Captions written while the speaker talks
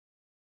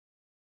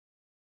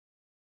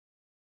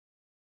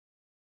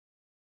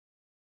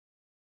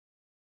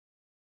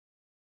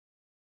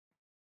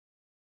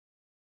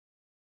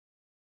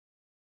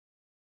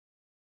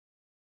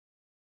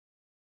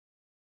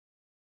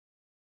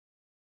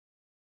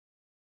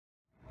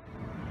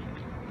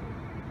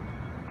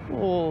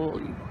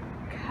Holy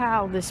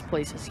cow, this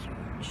place is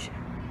huge.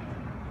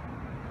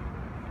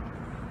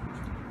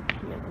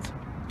 Yeah, that's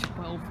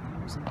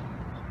 12,000.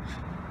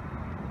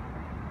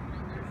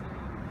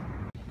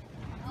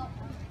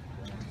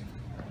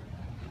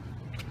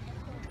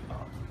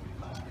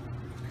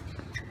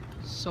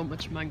 So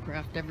much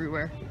Minecraft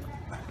everywhere.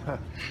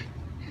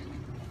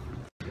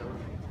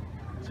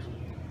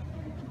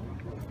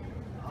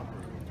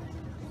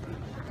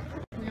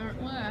 We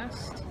aren't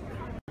last.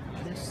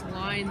 This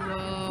line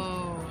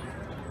though.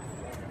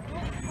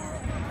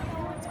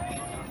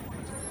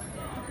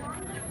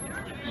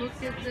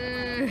 Look at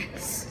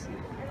this.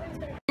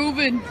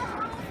 Moving.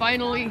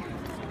 Finally.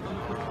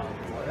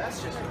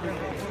 That's just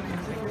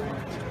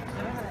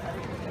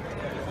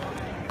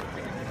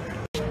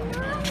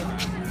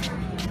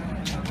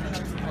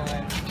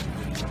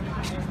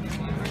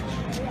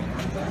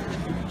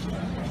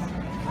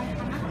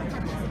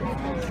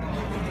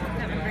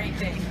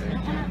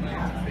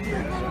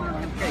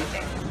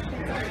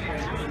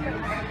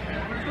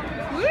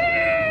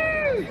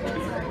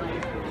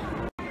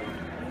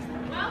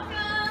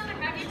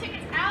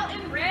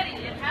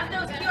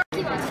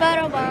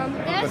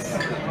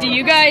Do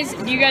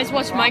you guys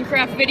watch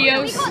Minecraft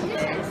videos?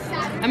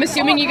 I'm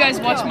assuming you guys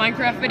watch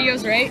Minecraft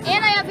videos, right?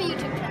 And I have a YouTube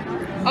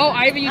channel. Oh,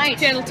 I have a YouTube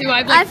channel too. I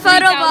have like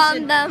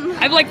 3,000. them.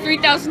 I have like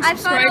 3,000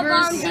 subscribers.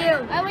 I photobombed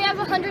you. I only have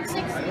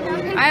 160.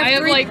 I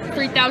have like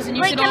 3,000.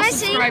 You should all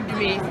subscribe to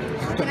me.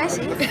 Can I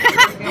see?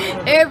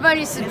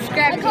 Everybody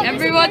subscribe.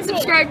 Everyone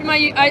subscribe to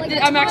my.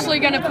 I'm actually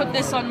gonna put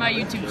this on my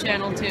YouTube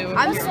channel too.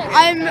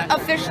 I'm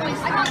officially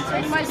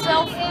sponsoring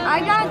myself. I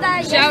got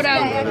that. Shout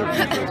out.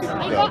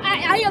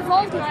 I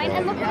evolved mine,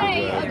 and look what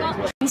I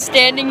got. Been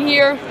standing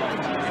here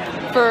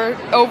for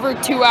over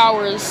 2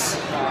 hours.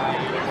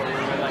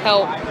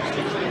 Help.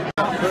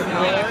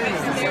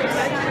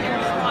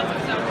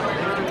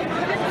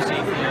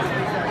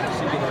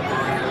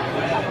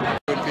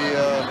 Would be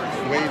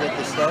wait at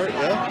the start,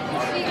 yeah?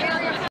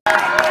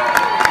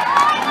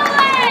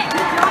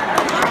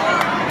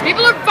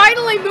 People are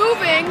finally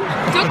moving.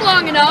 Took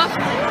long enough.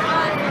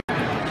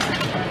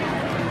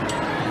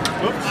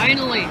 Oops.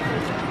 Finally.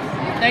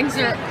 Things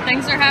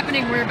are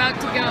happening. We're about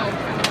to go.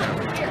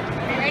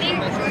 Ready?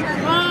 Let's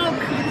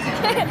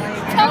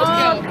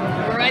go.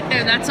 We're right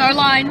there. That's our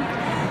line.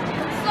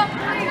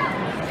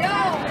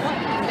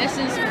 This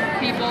is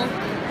people.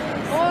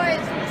 Boys,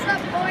 what's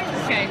up, boys?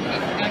 Okay.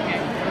 Okay.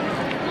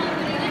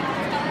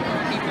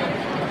 People.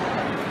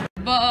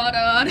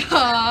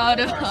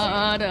 Ba-da-da-da-da.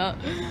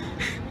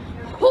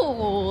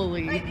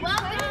 Holy.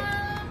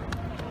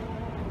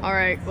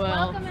 Alright,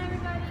 well. Welcome,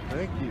 everybody.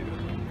 Thank you.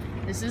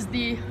 This is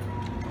the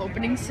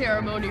opening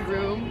ceremony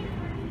room.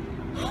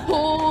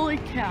 Holy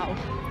cow.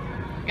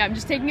 Yeah, I'm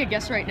just taking a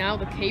guess right now.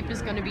 The cape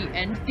is going to be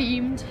end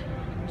themed.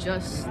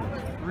 Just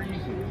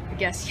freezing. I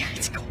guess, yeah,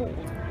 it's cold.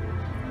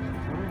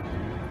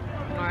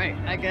 Alright,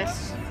 I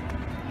guess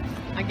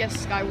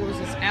Skywars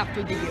is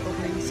after the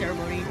opening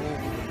ceremony.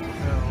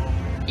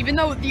 Even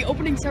though the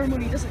opening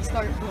ceremony doesn't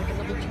start for like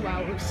another 2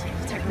 hours,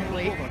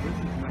 technically.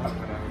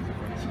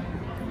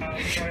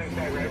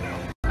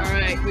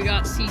 Alright, we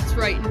got seats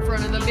right in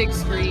front of the big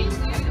screen.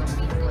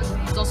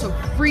 It's also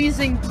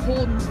freezing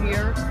cold in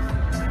here.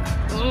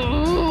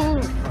 Oh.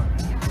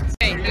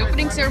 Okay, the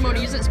opening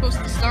ceremony isn't supposed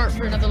to start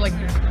for another like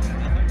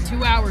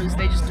 2 hours.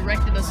 They just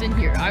directed us in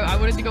here. I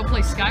wanted to go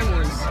play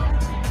Skywars.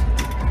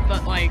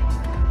 But like,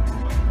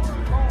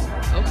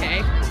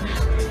 okay.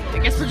 I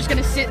guess we're just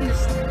gonna sit in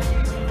this.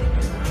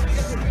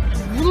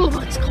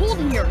 Ugh, it's cold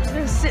in here. We're just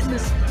gonna sit in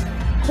this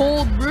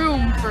cold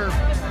room for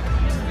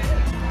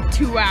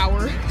 2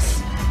 hours.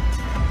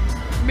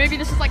 Maybe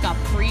this is like a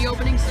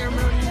pre-opening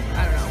ceremony.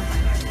 I don't know.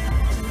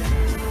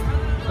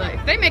 But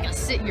if they make us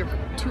sit here for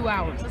 2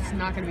 hours, that's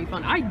not gonna be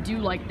fun. I do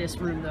like this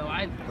room though.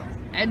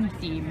 End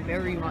theme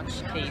very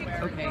much cape.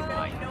 Okay,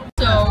 fine.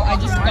 So I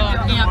just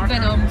got Aunt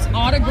Venom's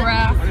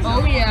autograph.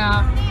 Oh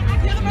yeah.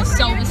 I'm gonna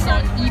sell this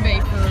on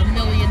eBay for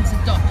millions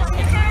of dollars.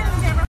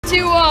 To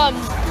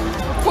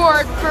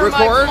record for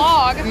my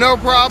vlog. No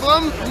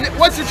problem.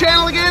 What's your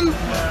channel again?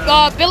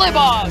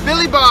 BillehBawb.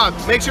 BillehBawb.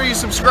 Make sure you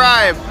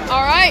subscribe.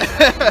 All right.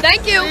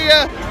 Thank you. See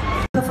ya.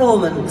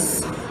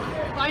 Performance.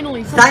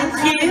 Finally. Thank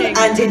you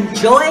and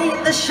enjoy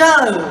the show.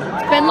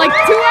 It's been like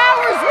 2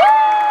 hours.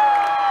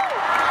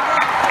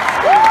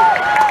 Woo!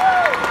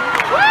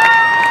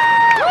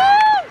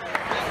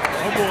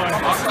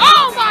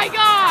 Oh my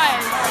god!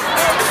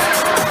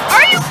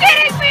 Are you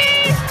kidding me?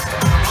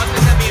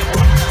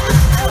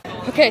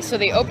 Okay, so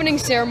the opening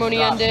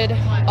ceremony ended.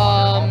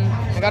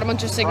 I got a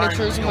bunch of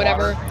signatures and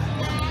whatever.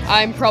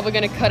 I'm probably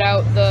gonna cut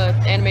out the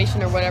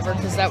animation or whatever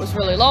because that was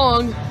really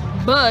long.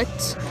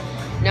 But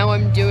now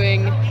I'm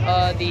doing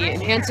the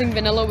Enhancing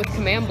Vanilla with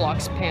Command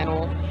Blocks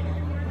panel.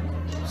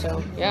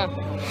 So yeah.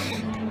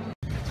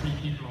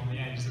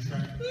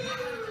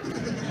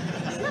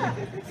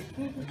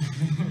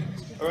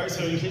 Alright,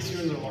 so in case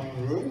you're in the wrong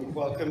room,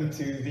 welcome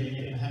to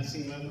the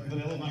Enhancing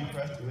Vanilla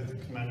Minecraft with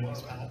Command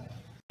Blocks panel.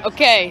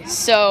 Okay,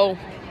 so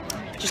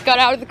just got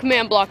out of the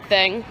command block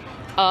thing.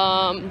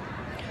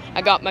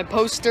 I got my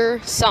poster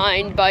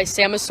signed by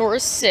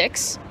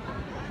Samosaurus6.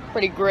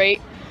 Pretty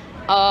great.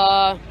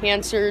 He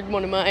answered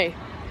one of my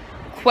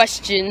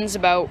questions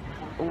about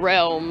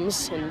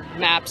realms and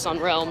maps on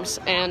realms,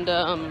 and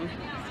I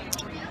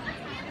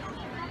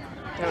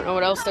don't know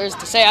what else there is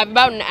to say. I have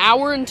about an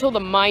hour until the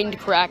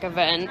Mindcrack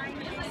event,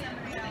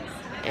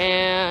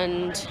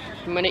 and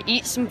I'm gonna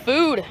eat some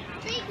food.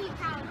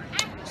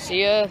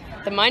 See ya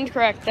at the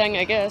Mindcrack thing,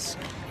 I guess.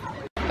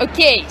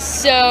 Okay,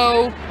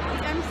 so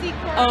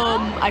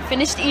I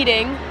finished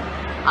eating.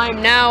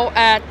 I'm now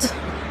at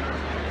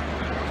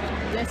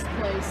this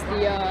place,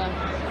 the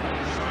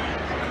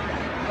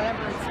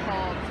whatever it's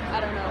called, I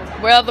don't know,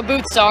 where the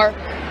booths are,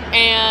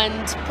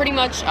 and pretty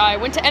much I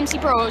went to MC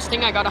Pro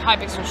Hosting. I got a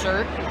Hypixel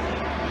shirt.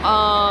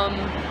 I'm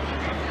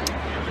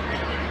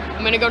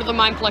gonna go to the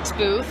Mineplex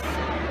booth,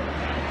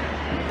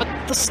 but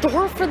the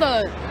store for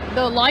the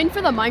line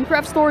for the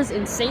Minecraft store is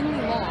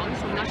insanely long,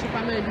 so I'm not sure if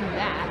I'm gonna do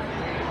that.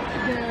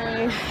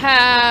 They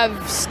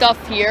have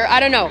stuff here. I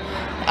don't know.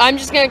 I'm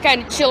just gonna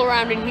kind of chill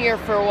around in here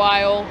for a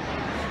while.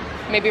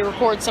 Maybe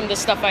record some of the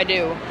stuff I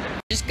do.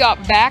 Just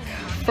got back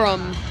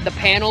from the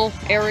panel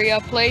area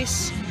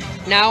place.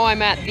 Now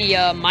I'm at the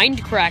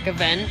Mindcrack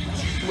event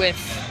with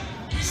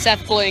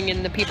Seth Bling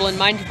and the people in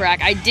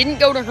Mindcrack. I didn't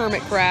go to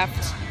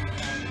Hermitcraft.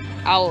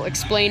 I'll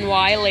explain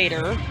why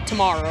later,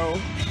 tomorrow.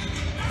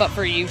 But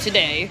for you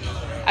today,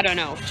 I don't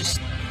know. Just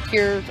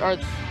here are,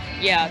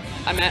 yeah,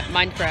 I'm at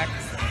Mindcrack.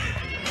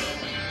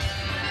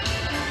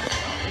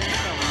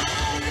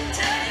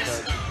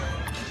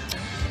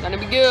 Gonna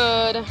be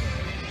good.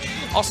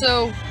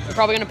 Also, I'm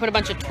probably gonna put a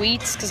bunch of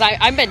tweets, because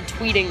I've been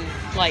tweeting,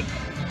 like,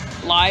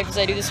 live as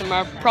I do this, and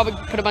I'll probably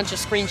put a bunch of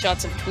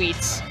screenshots of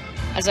tweets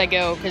as I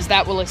go, because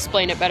that will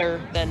explain it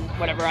better than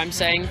whatever I'm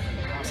saying,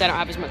 because I don't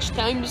have as much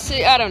time to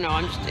say. I don't know,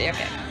 I'm just,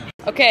 okay.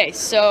 Okay,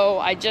 so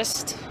I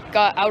just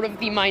got out of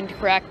the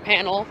Mindcrack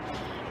panel,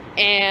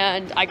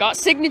 and I got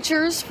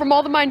signatures from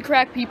all the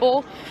Mindcrack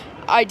people.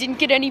 I didn't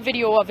get any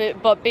video of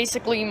it, but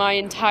basically my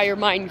entire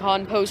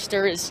Minecon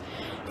poster is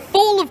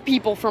full of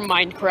people from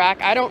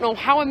Mindcrack. I don't know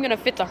how I'm gonna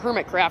fit the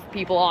Hermitcraft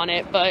people on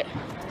it, but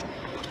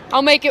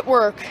I'll make it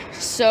work.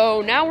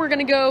 So now we're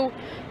gonna go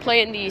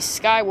play in the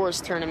Sky Wars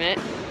tournament.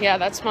 Yeah,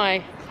 that's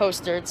my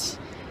poster.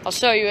 I'll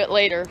show you it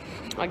later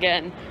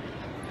again.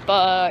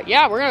 But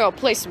yeah, we're gonna go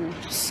play some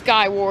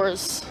Sky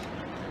Wars.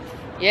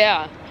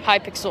 Yeah,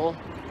 Hypixel.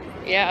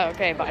 Yeah,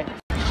 okay, bye.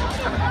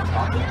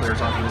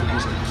 Players aren't really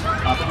using.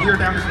 But we are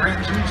down to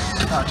Grand Juice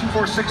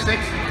 2468.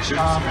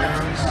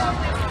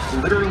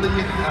 Literally,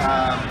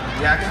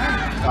 yeah,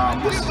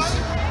 this is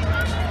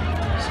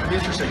gonna be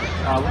interesting.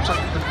 Looks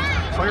like the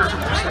players are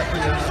most likely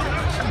just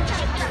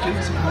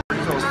getting some more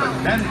refills, but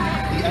then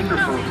the Ender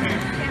Pearl came,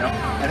 you know?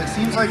 And it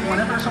seems like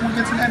whenever someone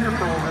gets an Ender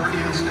Pearl,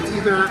 it's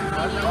either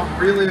a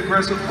really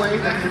aggressive play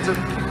that ends up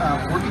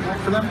working out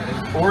for them,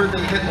 or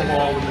they hit the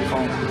wall when they fall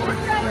into the void,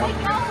 you know?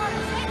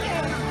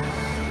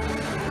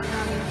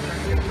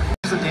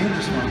 It's a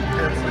dangerous one.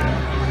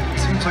 It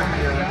seems like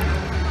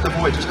the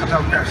void just comes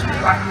out and crashes.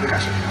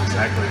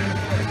 Exactly.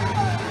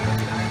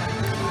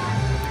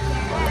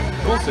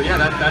 Cool, so yeah,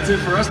 that's it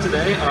for us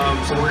today.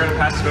 So we're going to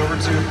pass it over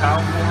to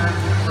Pal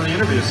for the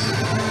interviews.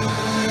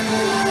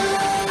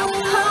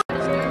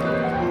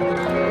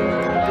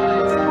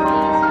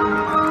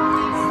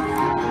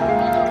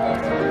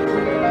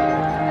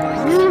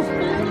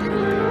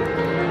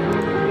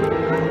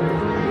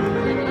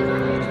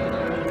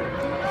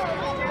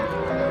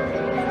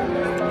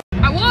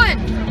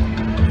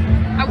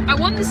 I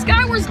won the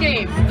Sky Wars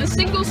game! The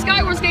single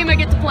Sky Wars game I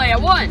get to play, I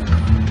won!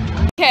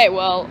 Okay,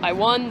 well, I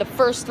won the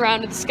first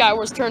round of the Sky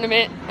Wars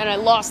tournament, and I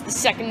lost the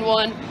second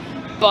one,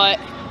 but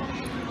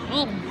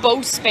little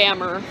bow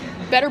spammer,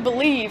 better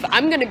believe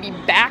I'm gonna be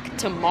back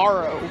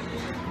tomorrow,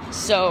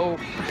 so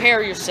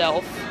prepare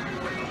yourself.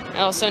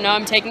 Also, now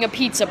I'm taking a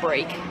pizza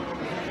break.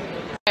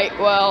 Alright,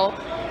 well,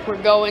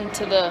 we're going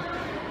to the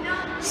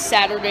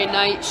Saturday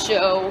night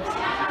show.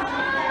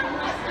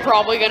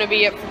 Probably gonna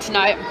be it for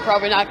tonight. I'm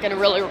probably not gonna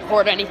really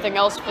record anything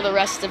else for the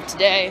rest of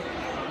today.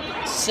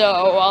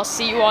 So, I'll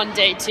see you on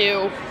day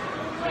 2.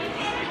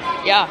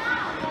 Yeah.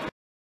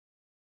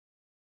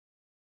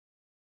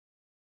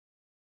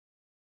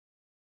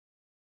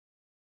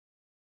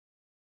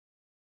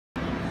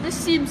 This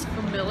seems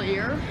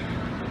familiar.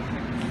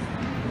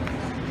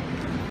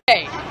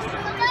 Hey,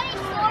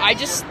 I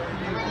just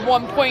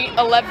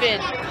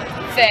 1.11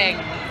 thing.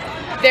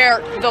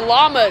 They're the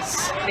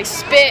llamas. They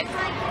spit.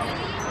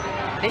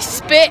 They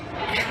spit.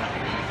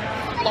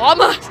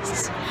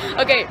 Llamas.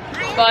 Okay,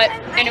 but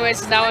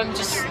anyways, now I'm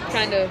just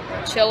kind of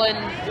chilling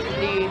in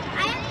the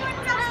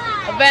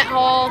event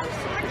hall.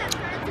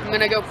 I'm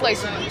gonna go play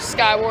some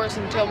Sky Wars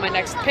until my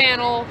next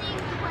panel.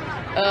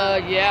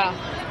 Yeah,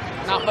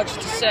 not much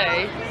to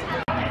say.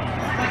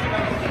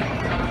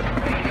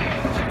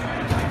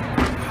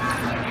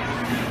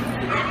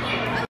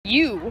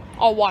 You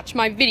all watch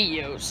my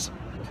videos.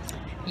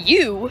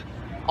 You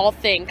all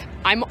think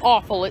I'm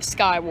awful at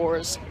Sky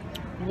Wars.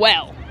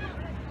 Well,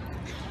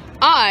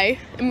 I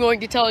am going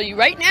to tell you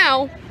right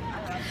now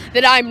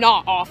that I'm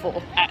not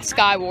awful at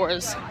Sky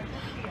Wars.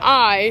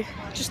 I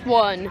just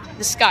won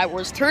the Sky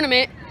Wars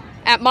tournament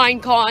at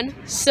Minecon,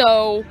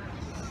 so,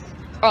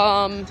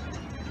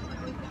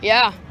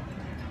 yeah,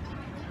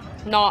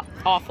 not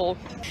awful.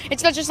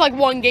 It's not just like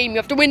one game, you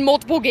have to win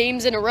multiple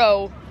games in a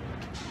row.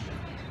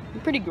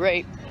 Pretty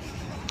great.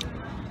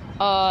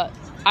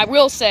 I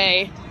will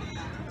say,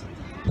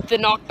 the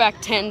knockback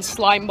 10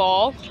 slime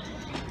ball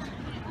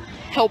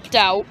helped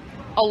out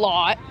a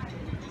lot.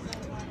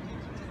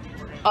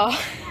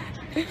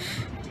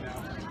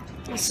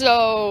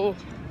 So,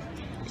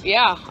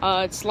 yeah,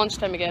 it's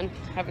lunchtime again,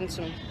 having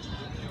some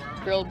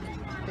grilled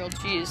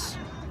cheese.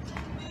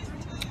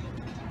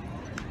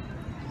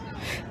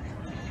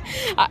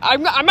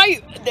 I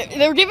might,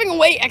 they're giving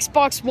away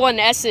Xbox One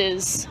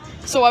S's,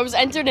 so I was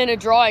entered in a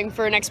drawing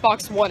for an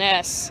Xbox One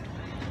S.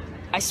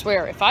 I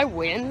swear, if I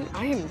win,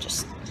 I am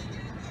just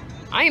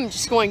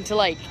going to,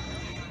 like,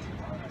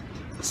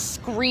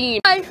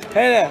 scream. Hi. Hey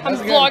there. I'm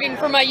vlogging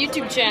for my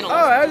YouTube channel.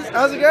 Oh,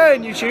 how's it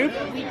going, YouTube?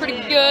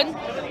 Pretty good.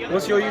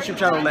 What's your YouTube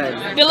channel name?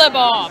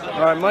 BillehBawb.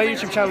 Alright, my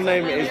YouTube channel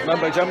name is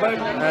Mumbo Jumbo,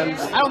 and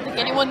I don't think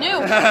anyone knew.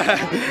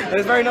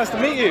 it's very nice to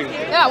meet you.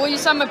 Yeah, will you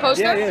sign my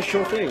poster? Yeah,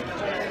 sure thing.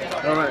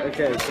 Alright,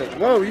 okay, so,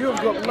 whoa, you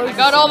have got loads I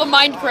got all the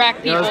Minecraft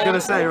people. Yeah, I was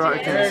gonna say,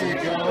 right, okay,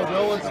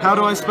 so, how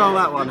do I spell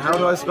that one?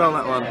 Spell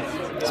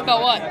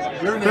what?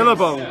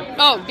 BillehBawb.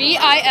 Oh,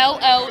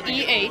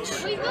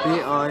 B-I-L-L-E-H.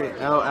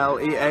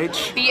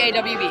 B-I-L-L-E-H.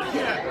 B-A-W-B.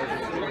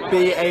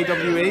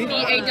 B-A-W-E?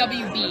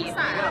 B-A-W-B.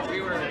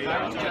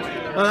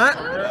 Oh, that?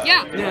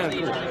 Yeah.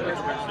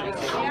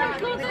 Cool.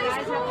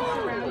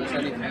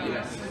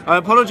 I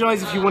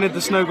apologise if you wanted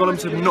the snow golem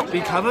to not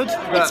be covered.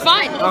 But... It's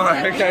fine.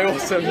 Alright, okay,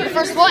 awesome. You're the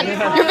first one.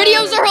 Your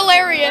videos are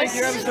hilarious. Thank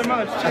you ever so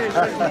much. Cheers.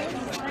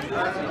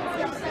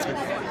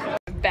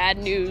 Bad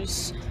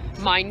news.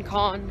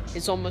 Minecon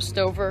is almost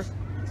over.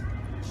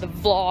 The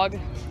vlog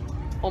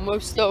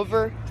almost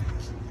over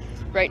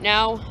right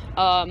now.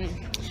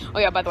 Oh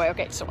yeah, by the way,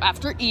 okay, so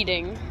after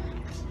eating,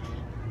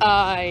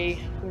 I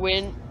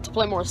went to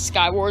play more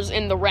Sky Wars,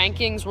 and the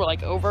rankings were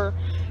like over,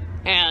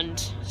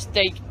 and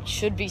they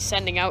should be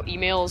sending out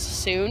emails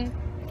soon.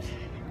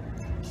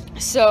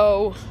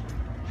 So,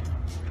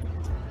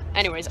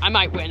 anyways, I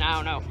might win, I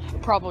don't know.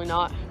 Probably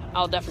not.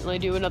 I'll definitely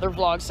do another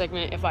vlog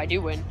segment if I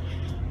do win.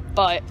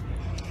 But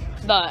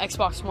the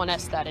Xbox One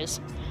S, that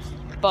is.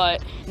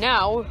 But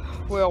now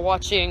we're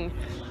watching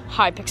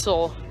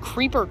Hypixel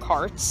Creeper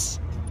Carts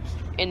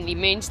in the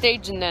main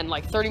stage, and then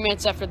like 30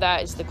 minutes after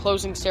that is the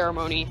closing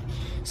ceremony.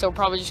 So we're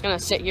probably just gonna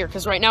sit here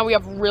because right now we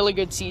have really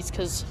good seats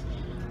because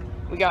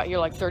we got here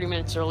like 30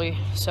 minutes early.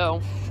 So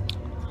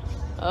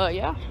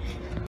yeah.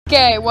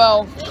 Okay,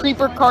 well,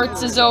 Creeper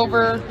Carts is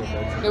over.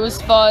 It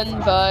was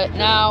fun, but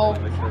now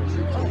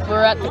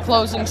we're at the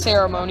closing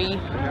ceremony.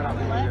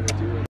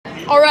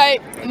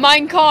 Alright,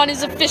 Minecon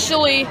is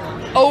officially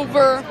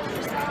over.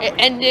 It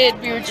ended.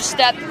 We were just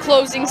at the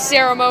closing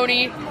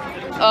ceremony.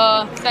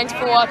 Thanks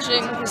for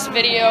watching this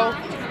video.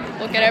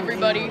 Look at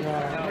everybody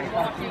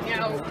walking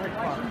out. Look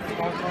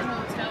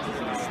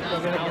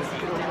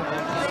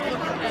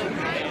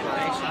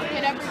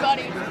at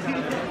everybody.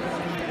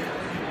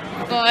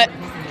 But,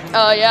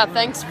 yeah,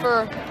 thanks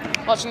for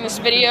watching this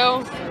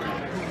video.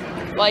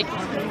 Like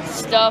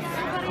stuff.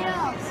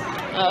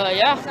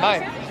 Yeah,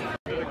 bye.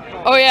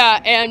 Oh yeah,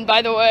 and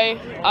by the way,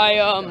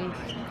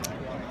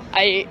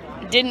 I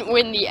didn't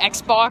win the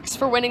Xbox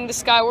for winning the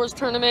Sky Wars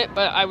tournament,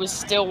 but I was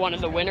still one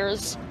of the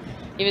winners,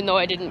 even though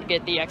I didn't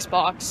get the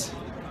Xbox.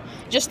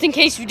 Just in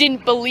case you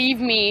didn't believe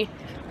me,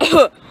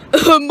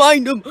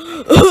 mind them.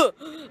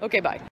 Okay, bye.